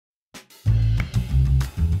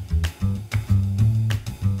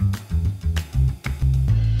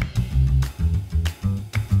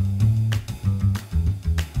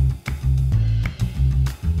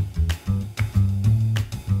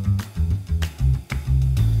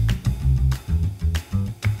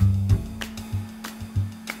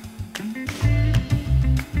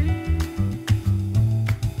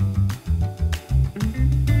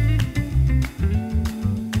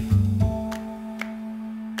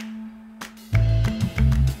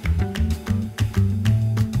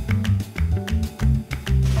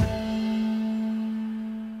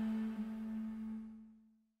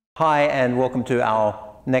Hi, and welcome to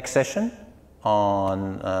our next session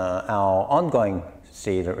on our ongoing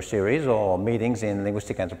series or meetings in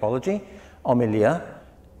linguistic anthropology, OMILIA.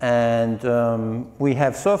 And we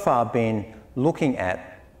have so far been looking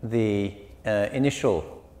at the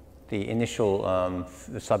initial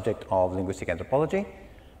subject of linguistic anthropology,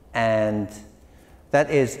 and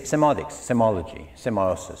that is semiotics, semology,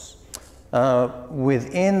 semiosis.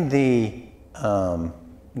 Within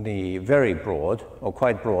the very broad, or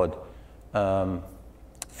quite broad,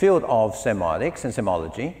 field of semiotics and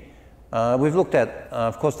semology, we've looked at,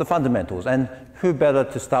 of course, the fundamentals, and who better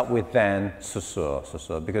to start with than Saussure,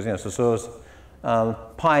 because Saussure's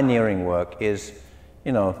pioneering work is,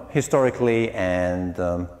 historically and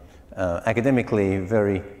academically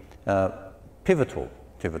very pivotal.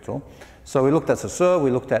 So we looked at Saussure,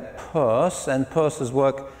 we looked at Peirce, and Peirce's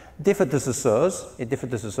work differed to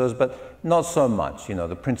Saussure's, but not so much.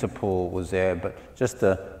 The principle was there, but just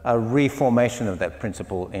a reformation of that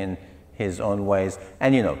principle in his own ways.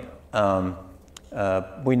 And we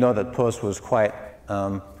know that Peirce was quite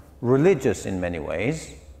religious in many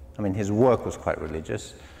ways. I mean, his work was quite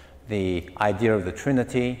religious. The idea of the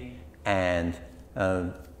Trinity, and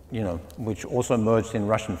which also emerged in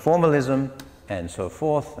Russian formalism and so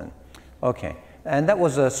forth. And that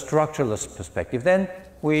was a structuralist perspective. Then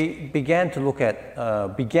we began to look at,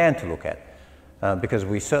 because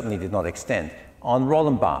we certainly did not extend, on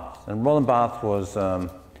Roland Barthes. And Roland Barthes was,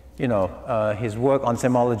 his work on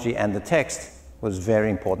semology and the text was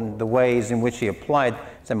very important. The ways in which he applied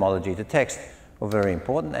semology to text were very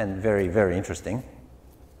important and very, very interesting.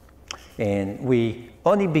 And we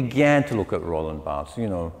only began to look at Roland Barthes.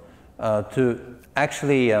 To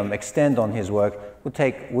actually extend on his work would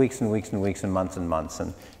take weeks and weeks and weeks and months,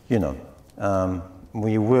 and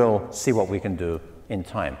we will see what we can do in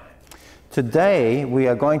time. Today, we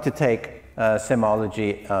are going to take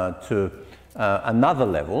semology to another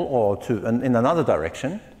level, or in another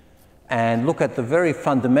direction, and look at the very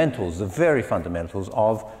fundamentals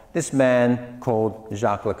of this man called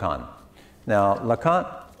Jacques Lacan. Now, Lacan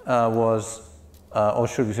was, or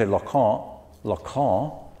should we say Lacan,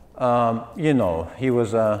 he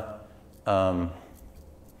was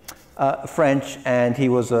French, and he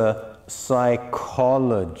was a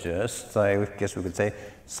psychologist. I guess we could say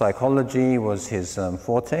psychology was his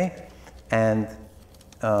forte, and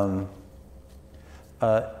there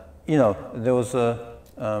was a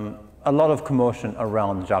lot of commotion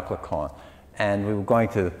around Jacques Lacan, and we were going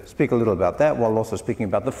to speak a little about that while also speaking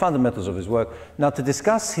about the fundamentals of his work. Now, to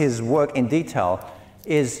discuss his work in detail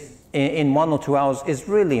is in 1 or 2 hours is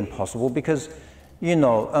really impossible, because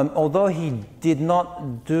although he did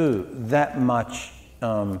not do that much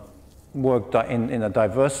work in a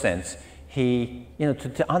diverse sense, he,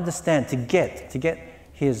 to understand, to get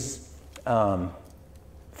his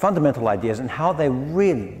fundamental ideas and how they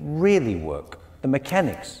really work, the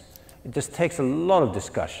mechanics, it just takes a lot of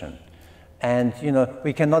discussion. And,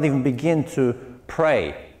 we cannot even begin to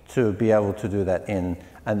pray to be able to do that in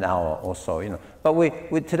an hour or so, But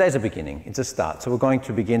today's a beginning, it's a start, so we're going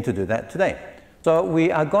to begin to do that today. So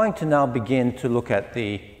we are going to now begin to look at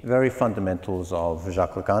the very fundamentals of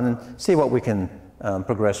Jacques Lacan and see what we can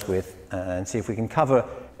progress with, and see if we can cover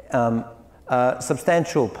a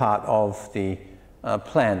substantial part of the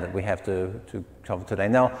plan that we have to cover today.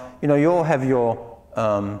 Now, you all have your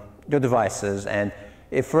devices, and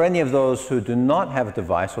if for any of those who do not have a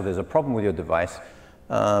device, or there's a problem with your device,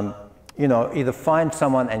 either find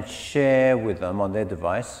someone and share with them on their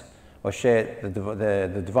device, or share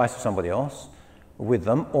the device of somebody else with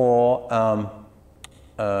them, or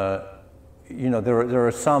I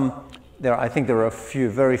think there are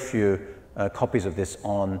very few copies of this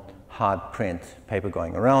on hard print paper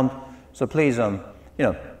going around. So please,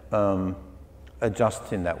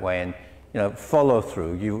 adjust in that way, and follow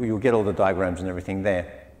through. You'll get all the diagrams and everything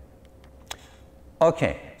there.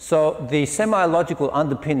 Okay, so the semiological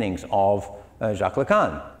underpinnings of Jacques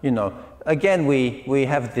Lacan. Again, we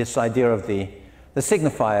have this idea of the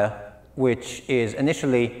signifier, which is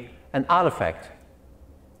initially an artifact.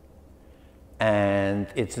 And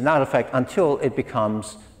it's an artifact until it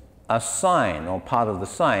becomes a sign, or part of the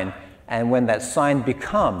sign. And when that sign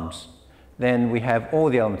becomes, then we have all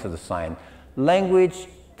the elements of the sign. Language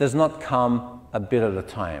does not come a bit at a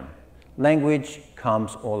time. Language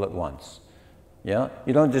comes all at once. Yeah?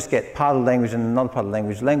 You don't just get part of language and another part of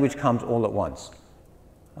language. Language comes all at once.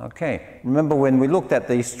 Okay. Remember, when we looked at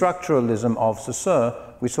the structuralism of Saussure,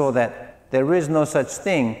 we saw that there is no such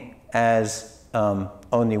thing as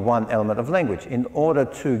only one element of language. In order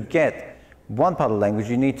to get one part of language,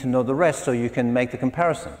 you need to know the rest so you can make the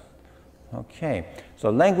comparison. Okay.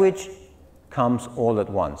 So language comes all at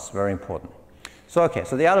once. Very important. So, okay,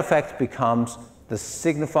 so the artifact becomes the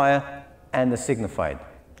signifier and the signified.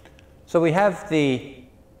 So we have the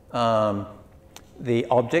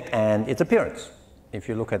object and its appearance. If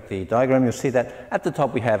you look at the diagram, you'll see that at the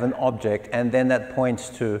top we have an object, and then that points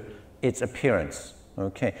to its appearance.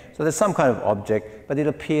 Okay, so there's some kind of object, but it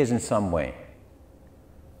appears in some way.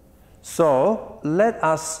 So let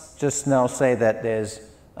us just now say that there's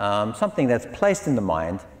something that's placed in the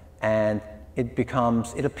mind, and it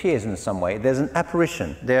appears in some way. There's an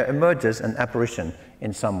apparition. There emerges an apparition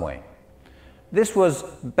in some way. This was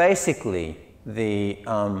basically the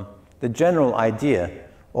general idea,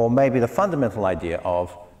 or maybe the fundamental idea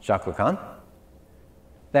of Jacques Lacan,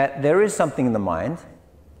 that there is something in the mind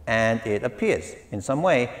and it appears in some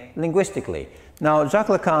way linguistically. Now, Jacques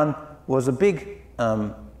Lacan was a big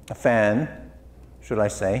fan, should I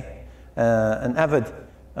say, an avid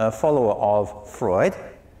follower of Freud,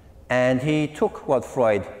 and he took what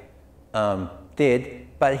Freud did,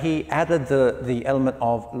 but he added the element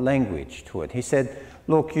of language to it. He said,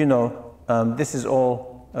 look, you know, this is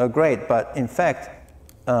all great, but in fact,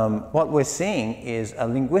 what we're seeing is a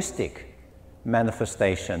linguistic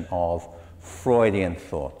manifestation of Freudian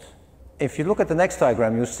thought. If you look at the next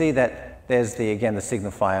diagram, you'll see that there's again the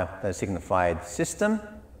signifier, the signified system,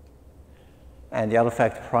 and the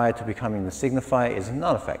artifact prior to becoming the signifier is an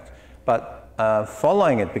artifact. But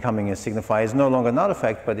following it becoming a signifier is no longer an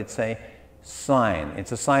artifact, but it's a sign.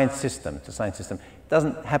 It's a sign system. It's a sign system. It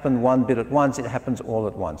doesn't happen one bit at once, it happens all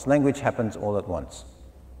at once. Language happens all at once.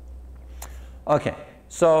 Okay,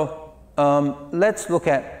 so let's look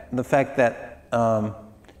at the fact that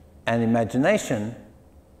an imagination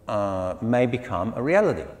may become a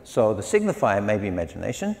reality. So the signifier may be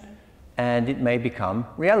imagination, and it may become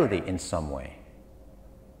reality in some way.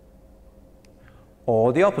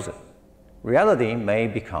 Or the opposite. Reality may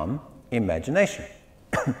become imagination,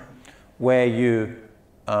 where you,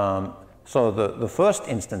 so the first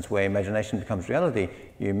instance where imagination becomes reality,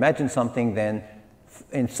 you imagine something, then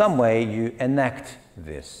in some way you enact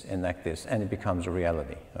this, and it becomes a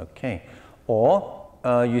reality, okay? Or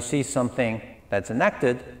you see something that's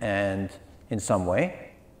enacted and in some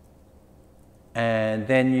way, and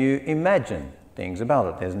then you imagine things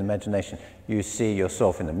about it. There's an imagination. You see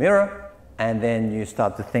yourself in the mirror, and then you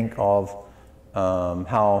start to think of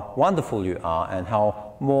how wonderful you are and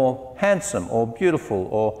how more handsome or beautiful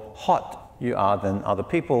or hot you are than other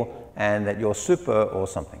people, and that you're super or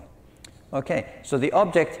something. Okay, so the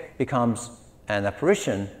object becomes an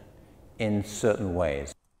apparition in certain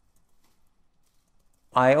ways.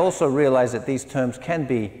 I also realize that these terms can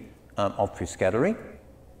be obfuscatory,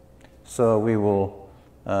 so we will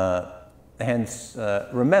hence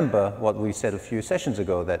remember what we said a few sessions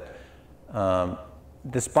ago, that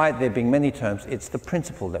despite there being many terms, it's the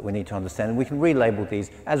principle that we need to understand, and we can relabel these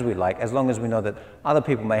as we like, as long as we know that other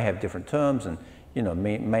people may have different terms and, you know,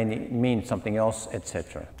 may mean something else,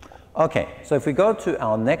 etc. Okay, so if we go to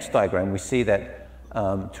our next diagram, we see that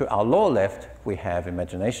to our lower left we have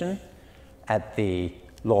imagination, at the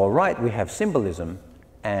lower right we have symbolism,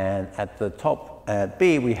 and at the top, at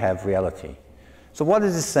B, we have reality. So what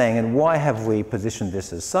is this saying, and why have we positioned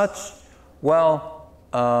this as such? Well,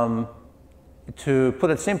 to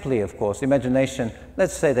put it simply, of course, imagination,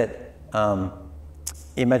 let's say that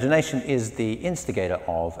imagination is the instigator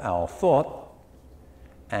of our thought,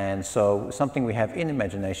 and so something we have in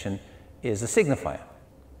imagination is a signifier.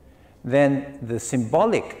 Then the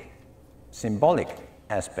symbolic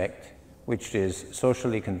aspect, which is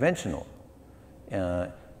socially conventional,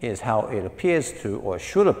 is how it appears to, or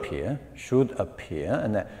should appear,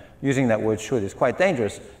 and that, using that word should is quite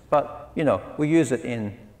dangerous, but, you know, we use it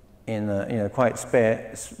in you know, quite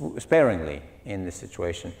sparingly in this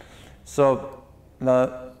situation. So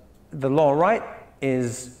the lower right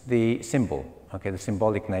is the symbol, okay, the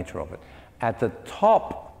symbolic nature of it. At the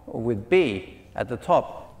top, with B, at the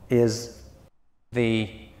top is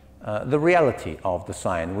the reality of the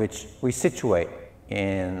sign, which we situate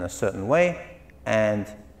in a certain way, and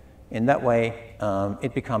in that way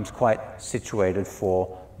it becomes quite situated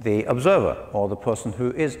for the observer, or the person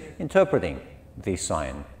who is interpreting the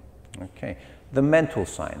sign. Okay, the mental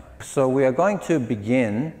sign. So we are going to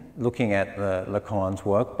begin looking at Lacan's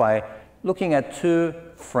work by looking at two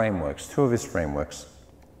of his frameworks.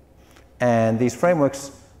 And these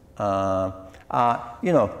frameworks are,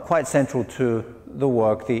 you know, quite central to the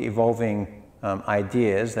work, the evolving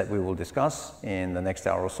ideas that we will discuss in the next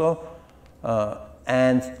hour or so.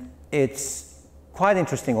 And it's quite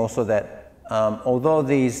interesting also that although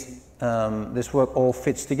this work all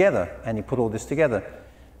fits together, and he put all this together,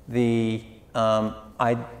 the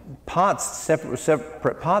separate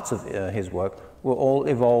parts of his work were all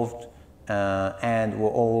evolved and were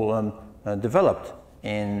all developed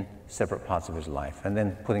in separate parts of his life, and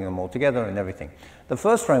then putting them all together and everything. The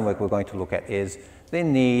first framework we're going to look at is the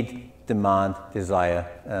need, demand,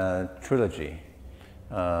 desire trilogy,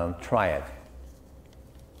 triad.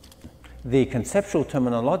 The conceptual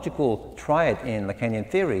terminological triad in Lacanian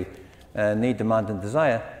theory, need, demand, and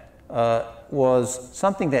desire, was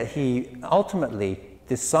something that he ultimately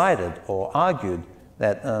decided or argued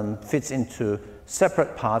that fits into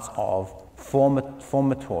separate parts of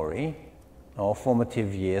formatory or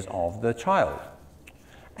formative years of the child.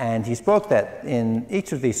 And he spoke that in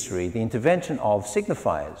each of these three, the intervention of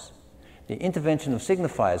signifiers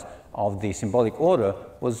of the symbolic order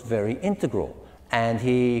was very integral. And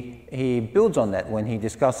he builds on that when he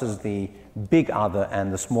discusses the big other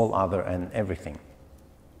and the small other and everything.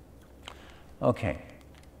 Okay.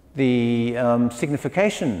 The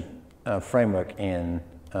signification framework in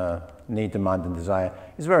need, demand, and desire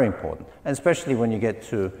is very important, and especially when you get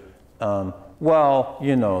to, well,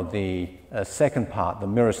 you know, the second part, the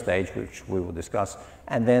mirror stage, which we will discuss,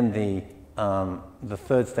 and then the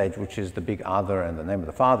third stage, which is the big other and the name of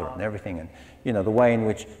the father and everything, and you know, the way in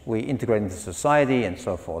which we integrate into society and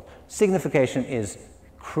so forth. Signification is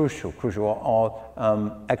crucial, or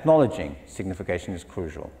acknowledging signification is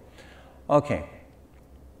crucial. Okay.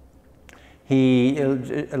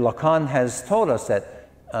 Lacan has told us that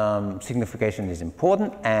signification is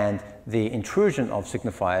important, and the intrusion of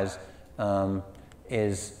signifiers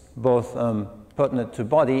is both pertinent to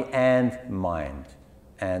body and mind,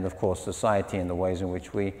 and of course society and the ways in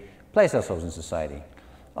which we place ourselves in society.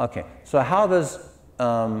 Okay, so how does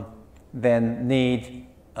then need,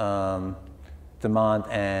 demand,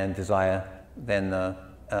 and desire then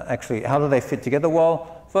actually, how do they fit together?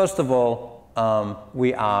 Well, first of all,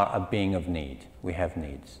 we are a being of need. We have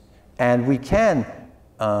needs. And we can,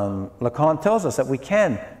 Lacan tells us that we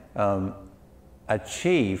can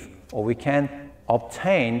achieve, or we can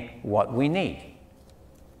obtain what we need.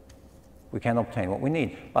 We can obtain what we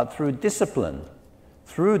need. But through discipline,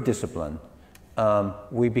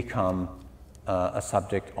 we become a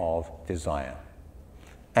subject of desire.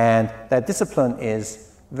 And that discipline is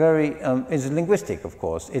very, is linguistic, of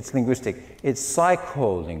course. It's linguistic. It's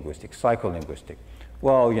psycholinguistic.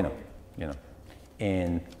 Well, you know,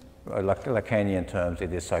 in Lacanian terms,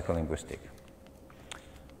 it is psycholinguistic.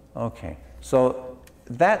 Okay, so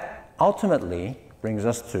that ultimately brings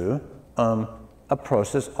us to a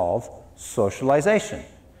process of socialization,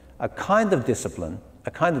 a kind of discipline,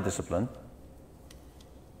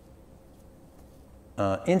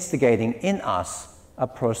 instigating in us a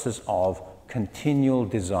process of continual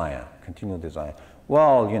desire.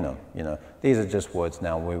 Well, you know, these are just words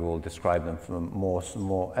now. We will describe them for more.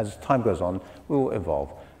 As time goes on, we will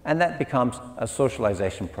evolve. And that becomes a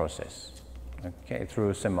socialization process, okay,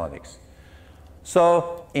 through semiotics.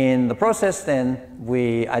 So in the process then,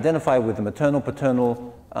 we identify with the maternal,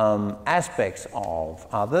 paternal aspects of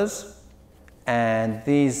others, and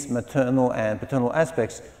these maternal and paternal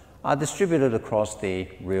aspects are distributed across the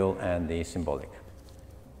real and the symbolic.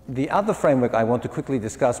 The other framework I want to quickly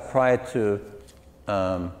discuss prior to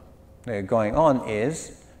going on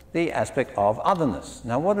is the aspect of otherness.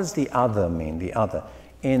 Now, what does the other mean, the other?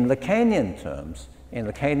 In Lacanian terms, in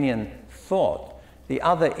Lacanian thought, the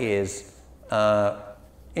other is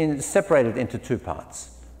separated into two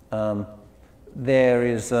parts. There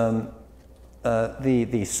is the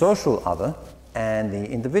social other and the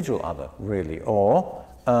individual other, really, or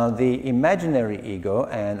the imaginary ego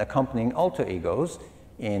and accompanying alter egos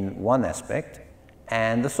in one aspect,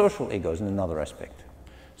 and the social egos in another aspect.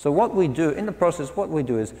 So what we do in the process, what we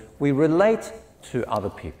do is we relate to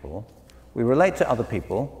other people. We relate to other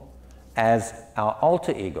people as our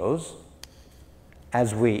alter egos,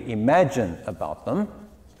 as we imagine about them,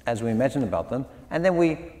 and then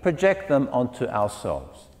we project them onto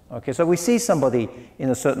ourselves. Okay, so we see somebody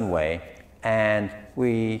in a certain way, and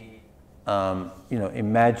we,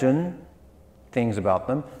 imagine things about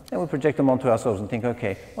them, then we project them onto ourselves and think,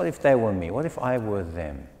 okay, what if they were me? What if I were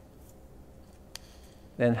them?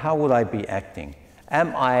 Then how would I be acting?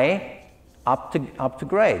 Am I up to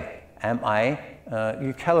grade? Am I,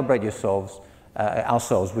 you calibrate yourselves,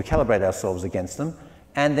 we calibrate ourselves against them,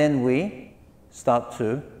 and then we start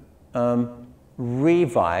to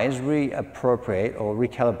revise, reappropriate, or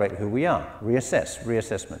recalibrate who we are.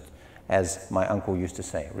 Reassessment, as my uncle used to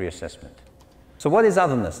say, reassessment. So what is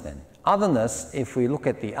otherness then? Otherness, if we look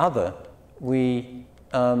at the other, we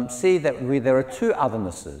see that there are two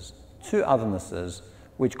othernesses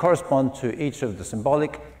which correspond to each of the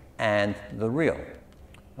symbolic and the real.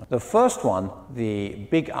 The first one, the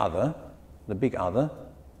big other,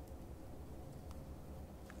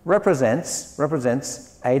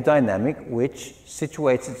 represents a dynamic which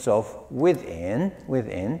situates itself within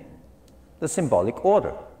the symbolic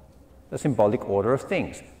order of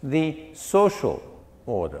things, the symbolic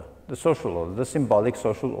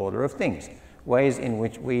social order of things, ways in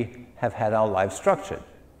which we have had our lives structured.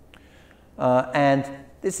 And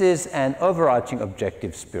this is an overarching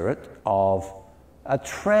objective spirit of a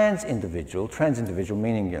trans-individual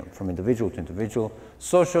meaning from individual to individual,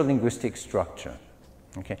 socio-linguistic structure.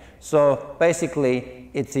 Okay, so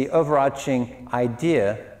basically it's the overarching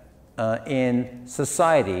idea in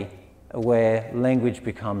society where language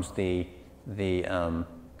becomes the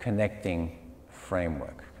connecting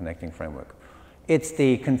framework. It's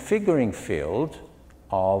the configuring field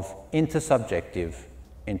of intersubjective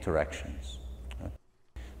interactions.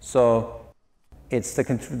 So it's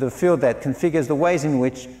the field that configures the ways in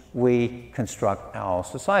which we construct our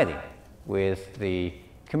society with the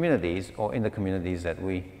communities or in the communities that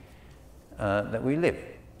we live.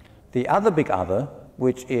 The other big other,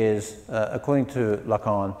 which is, according to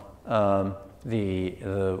Lacan,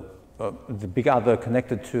 the big other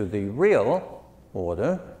connected to the real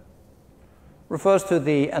order, refers to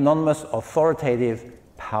the anonymous authoritative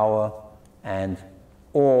power and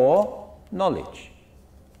or knowledge.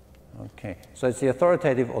 Okay, so it's the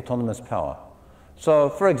authoritative autonomous power. So,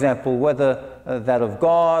 for example, whether that of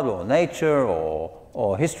God or nature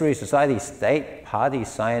or history, society, state, party,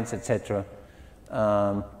 science, etc.,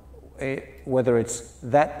 whether it's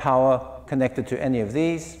that power connected to any of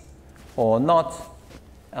these or not,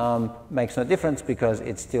 makes no difference because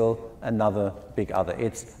it's still another big other.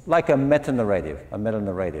 It's like a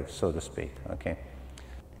meta-narrative, so to speak. Okay.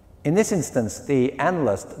 In this instance, the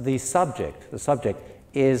analyst, the subject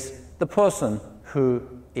is the person who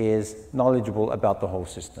is knowledgeable about the whole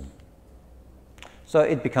system. So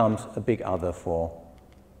it becomes a big other for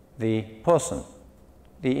the person,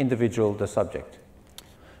 the individual, the subject.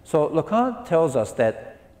 So Lacan tells us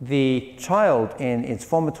that the child in its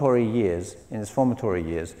formatory years,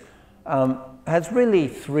 has really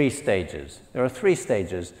 3 stages. There are 3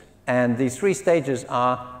 stages, and these 3 stages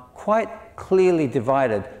are quite clearly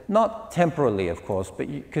divided, not temporally, of course, but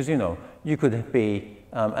because you could be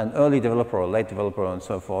an early developer or late developer and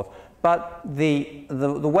so forth, but the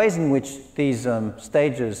ways in which these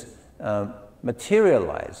stages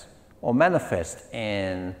materialize or manifest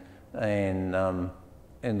in the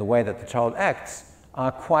way that the child acts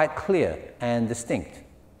are quite clear and distinct.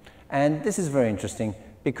 And this is very interesting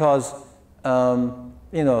because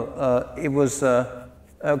it was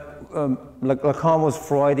Lacan was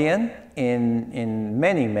Freudian in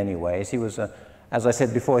many ways. He was, as I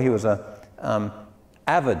said before, he was a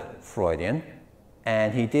avid Freudian,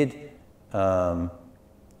 and he did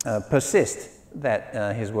persist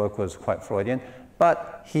that his work was quite Freudian,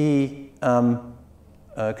 but he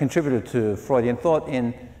contributed to Freudian thought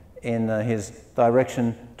in his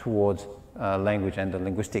direction towards language and the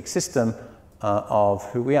linguistic system of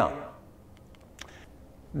who we are.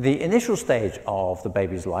 The initial stage of the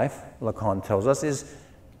baby's life, Lacan tells us,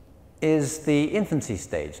 is the infancy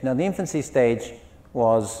stage. Now, the infancy stage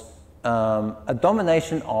was a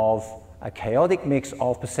domination of a chaotic mix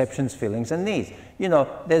of perceptions, feelings, and needs.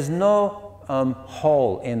 There's no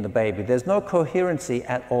whole in the baby. There's no coherency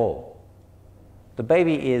at all. The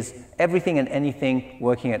baby is everything and anything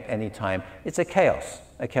working at any time. It's a chaos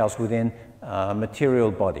within a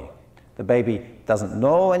material body. The baby doesn't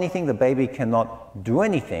know anything. The baby cannot do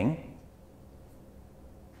anything.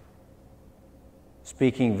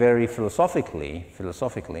 Speaking very philosophically,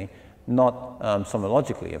 not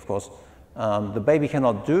semiologically, of course, the baby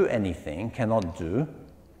cannot do anything,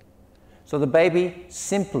 So the baby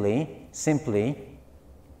simply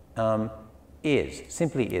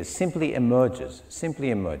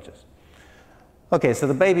emerges. Okay, so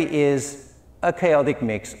the baby is a chaotic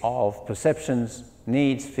mix of perceptions,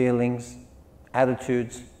 needs, feelings,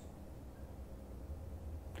 attitudes.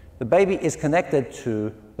 The baby is connected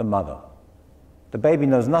to the mother. The baby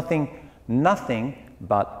knows nothing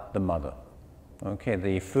but the mother. Okay,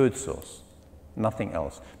 the food source, nothing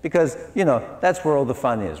else. Because, that's where all the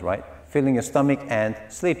fun is, right? Filling your stomach and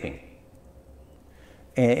sleeping.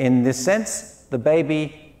 In this sense, the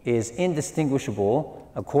baby is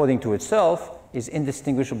indistinguishable, according to itself, is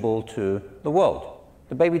indistinguishable to the world.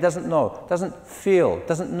 The baby doesn't know, doesn't feel,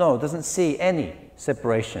 doesn't know, doesn't see any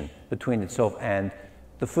separation between itself and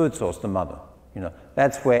the food source, the mother.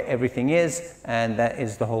 That's where everything is, and that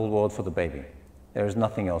is the whole world for the baby. There is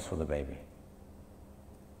nothing else for the baby.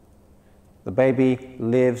 The baby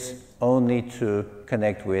lives only to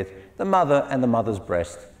connect with the mother and the mother's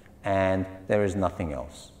breast, and there is nothing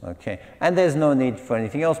else, okay? And there's no need for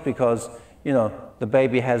anything else because, you know, the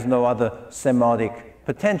baby has no other semiotic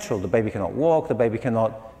potential. The baby cannot walk, the baby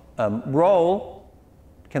cannot roll,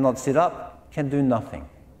 cannot sit up, can do nothing.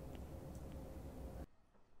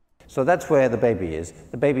 So that's where the baby is.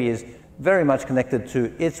 The baby is very much connected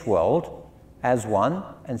to its world as one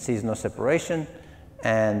and sees no separation,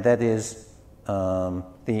 and that is the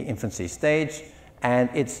infancy stage, and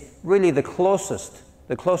it's really the closest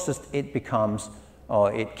it becomes,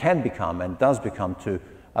 or it can become and does become, to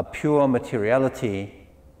a pure materiality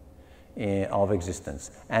of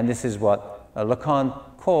existence. And this is what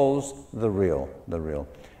Lacan calls the real.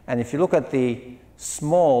 And if you look at the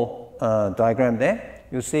small diagram there,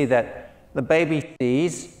 you'll see that the baby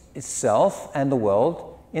sees itself and the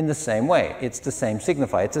world in the same way. It's the same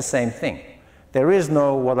signifier, it's the same thing. There is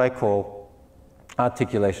no what I call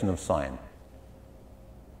articulation of sign.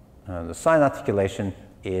 The sign articulation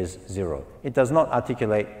is zero. It does not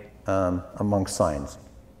articulate among signs.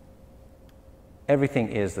 Everything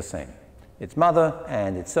is the same. Its mother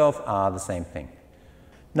and itself are the same thing.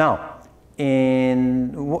 Now,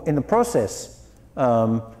 in the process,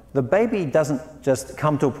 the baby doesn't just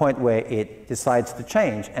come to a point where it decides to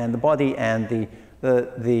change, and the body and the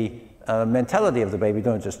mentality of the baby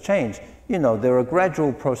don't just change. You know, there are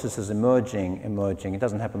gradual processes emerging. It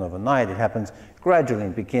doesn't happen overnight. It happens gradually.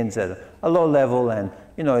 It begins at a low level, and,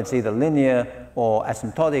 you know, it's either linear or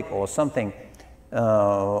asymptotic or something,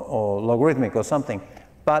 or logarithmic or something.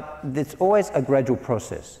 But it's always a gradual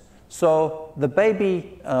process. So the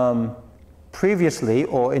baby previously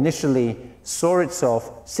or initially saw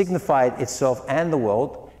itself, signified itself and the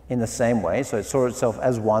world in the same way. So it saw itself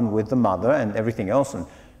as one with the mother and everything else, and,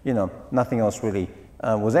 you know, nothing else really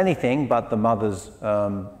was anything but the mother's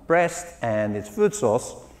breast and its food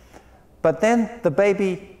source. But then the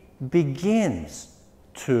baby begins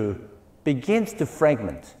to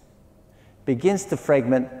fragment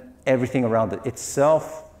everything around it,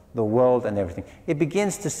 itself, the world, and everything. It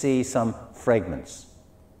begins to see some fragments.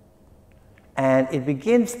 And it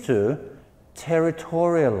begins to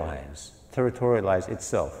territorialize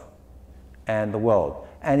itself and the world.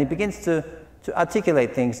 And it begins to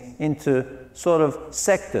articulate things into sort of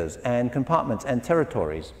sectors and compartments and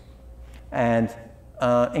territories, and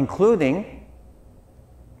including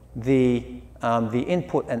the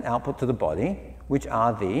input and output to the body, which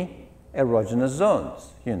are the erogenous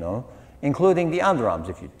zones, you know, including the underarms.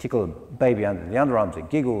 If you tickle a baby under the underarms, it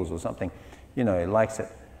giggles or something, you know, it likes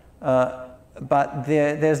it. But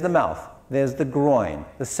there's the mouth, there's the groin,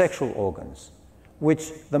 the sexual organs,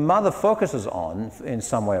 which the mother focuses on in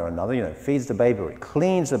some way or another. You know, feeds the baby, or it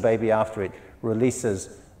cleans the baby after it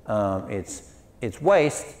releases its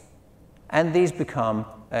waste, and these become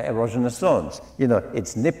erogenous zones. You know,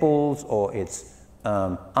 its nipples or its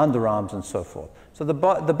underarms and so forth. So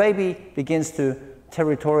the baby begins to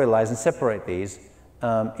territorialize and separate these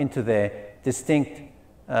into their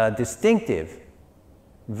distinctive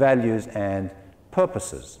values and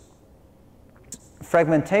purposes.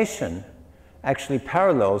 Fragmentation actually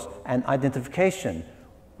parallels an identification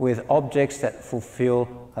with objects that fulfill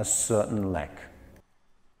a certain lack.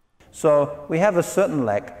 So we have a certain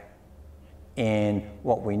lack in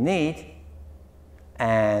what we need,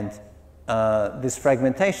 and this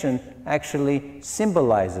fragmentation actually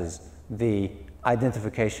symbolizes the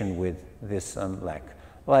identification with this lack.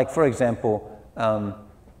 Like, for example,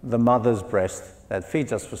 the mother's breast that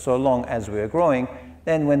feeds us for so long as we are growing,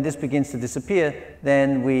 then when this begins to disappear,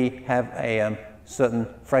 then we have a certain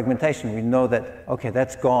fragmentation. We know that, okay,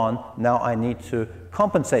 that's gone, now I need to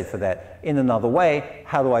compensate for that in another way.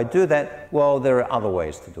 How do I do that? Well, there are other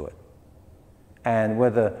ways to do it. And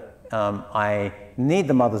whether I need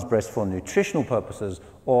the mother's breast for nutritional purposes,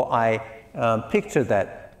 or I picture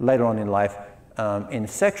that later on in life in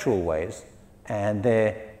sexual ways, and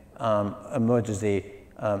there emerges the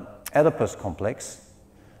Oedipus complex,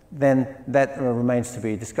 then that remains to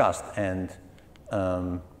be discussed and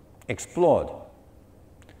explored.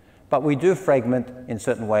 But we do fragment in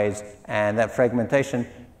certain ways, and that fragmentation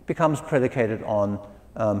becomes predicated on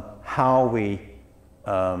how we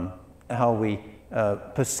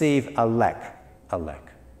perceive a lack.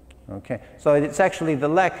 Okay, so it's actually the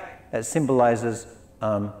lack that symbolizes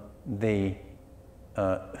who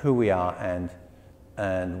we are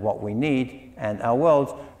and what we need and our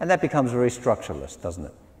worlds, and that becomes very structuralist, doesn't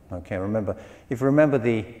it? Okay, remember, if you remember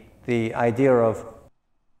the idea of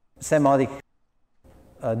semiotic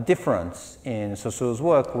difference in Saussure's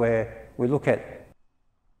work, where we look at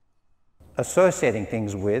associating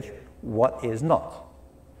things with what is not.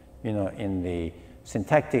 in the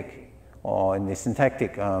syntactic or in the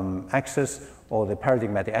syntactic axis or the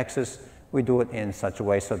paradigmatic axis. We do it in such a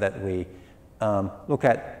way so that we look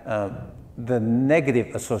at the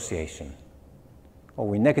negative association, or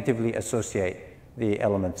we negatively associate the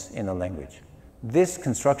elements in a language. This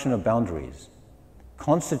construction of boundaries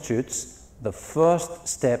constitutes the first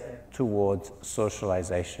step towards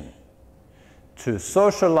socialization. To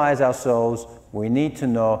socialize ourselves, we need to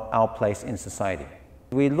know our place in society.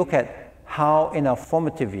 We look at how in our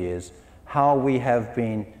formative years, how we have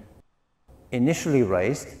been initially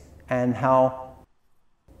raised and how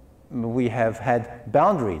we have had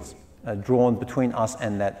boundaries drawn between us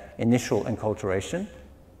and that initial enculturation.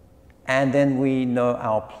 And then we know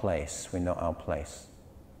our place,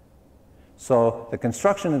 So the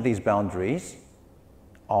construction of these boundaries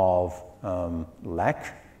of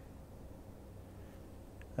lack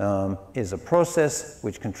is a process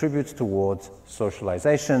which contributes towards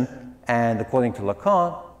socialization, and according to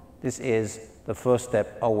Lacan, this is the first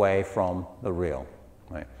step away from the real.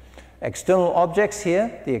 Right? External objects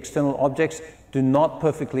here, the external objects do not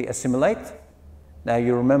perfectly assimilate. Now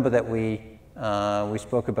you remember that we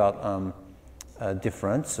spoke about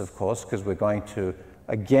difference, of course, because we're going to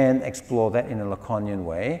again explore that in a Lacanian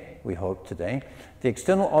way, we hope today. The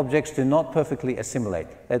external objects do not perfectly assimilate.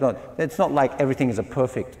 They don't. It's not like everything is a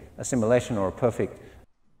perfect assimilation or a perfect,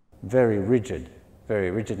 very rigid.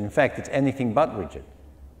 In fact, it's anything but rigid.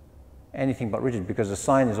 Anything but rigid, because the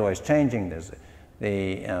sign is always changing. There's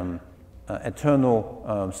the eternal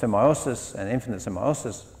semiosis and infinite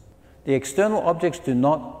semiosis. The external objects do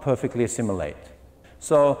not perfectly assimilate.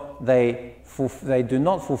 So they do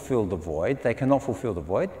not fulfill the void. They cannot fulfill the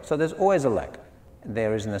void. So there's always a lack.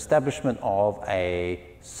 There is an establishment of a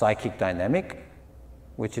psychic dynamic,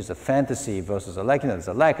 which is a fantasy versus a lack. There's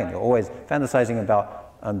a lack, and you're always fantasizing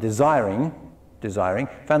about desiring,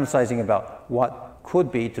 fantasizing about what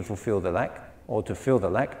could be to fulfill the lack or to fill the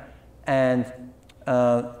lack, and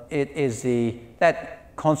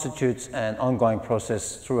that constitutes an ongoing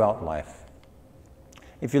process throughout life.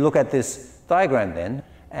 If you look at this diagram then,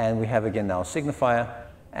 and we have again our signifier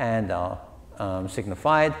and our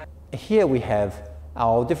signified, here we have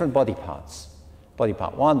our different body parts, body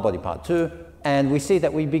part 1, body part 2, and we see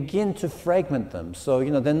that we begin to fragment them. So,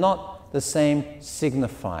 they're not the same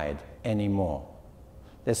signified anymore.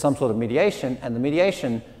 There's some sort of mediation, and the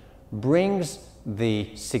mediation brings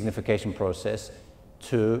the signification process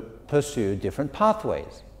to pursue different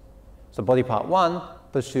pathways. So body part 1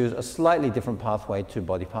 pursues a slightly different pathway to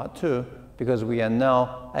body part 2, because we are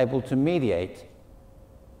now able to mediate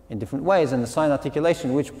in different ways, and the sign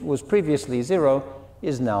articulation, which was previously 0,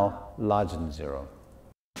 is now larger than 0.